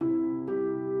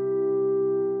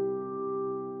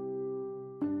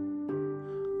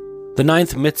The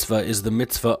ninth mitzvah is the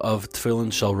mitzvah of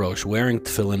Tefillin shel Rosh, wearing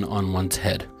tefillin on one's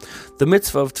head. The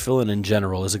mitzvah of tefillin in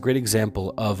general is a great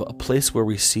example of a place where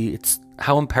we see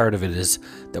how imperative it is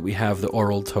that we have the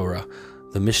oral Torah,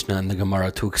 the Mishnah and the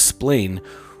Gemara, to explain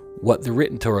what the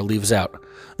written Torah leaves out.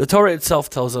 The Torah itself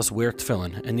tells us wear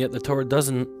tefillin, and yet the Torah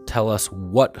doesn't tell us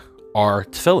what are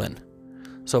tefillin.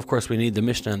 So, of course, we need the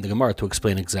Mishnah and the Gemara to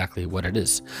explain exactly what it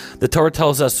is. The Torah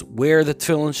tells us, wear the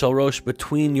Tefillin shel Rosh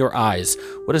between your eyes.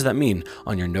 What does that mean?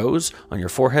 On your nose? On your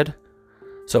forehead?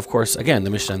 So, of course, again, the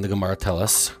Mishnah and the Gemara tell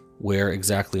us where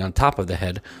exactly on top of the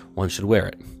head one should wear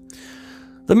it.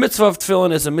 The mitzvah of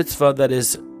Tefillin is a mitzvah that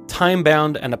is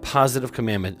time-bound and a positive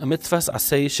commandment. A mitzvah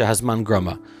aseh shehazman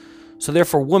grama. So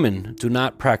therefore, women do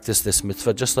not practice this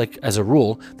mitzvah, just like as a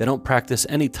rule, they don't practice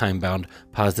any time-bound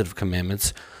positive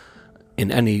commandments in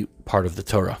any part of the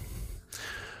Torah.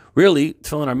 Really,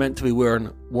 tefillin are meant to be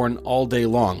worn all day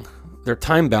long. They're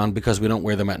time-bound because we don't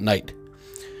wear them at night.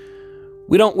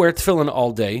 We don't wear tefillin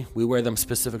all day. We wear them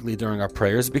specifically during our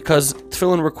prayers because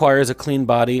tefillin requires a clean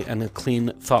body and a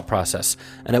clean thought process,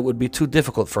 and it would be too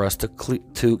difficult for us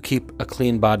to keep a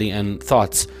clean body and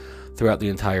thoughts throughout the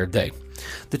entire day.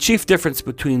 The chief difference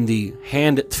between the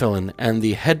hand tefillin and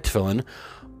the head tefillin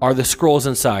are the scrolls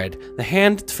inside. The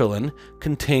hand tefillin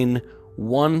contain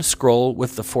one scroll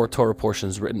with the 4 Torah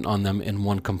portions written on them in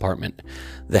one compartment.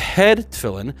 The head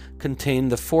tefillin contain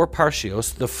the 4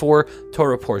 parshios, the 4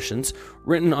 Torah portions,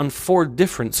 written on 4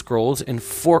 different scrolls in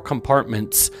 4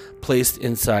 compartments placed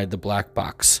inside the black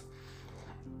box.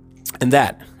 And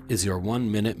that is your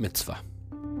 1-minute mitzvah.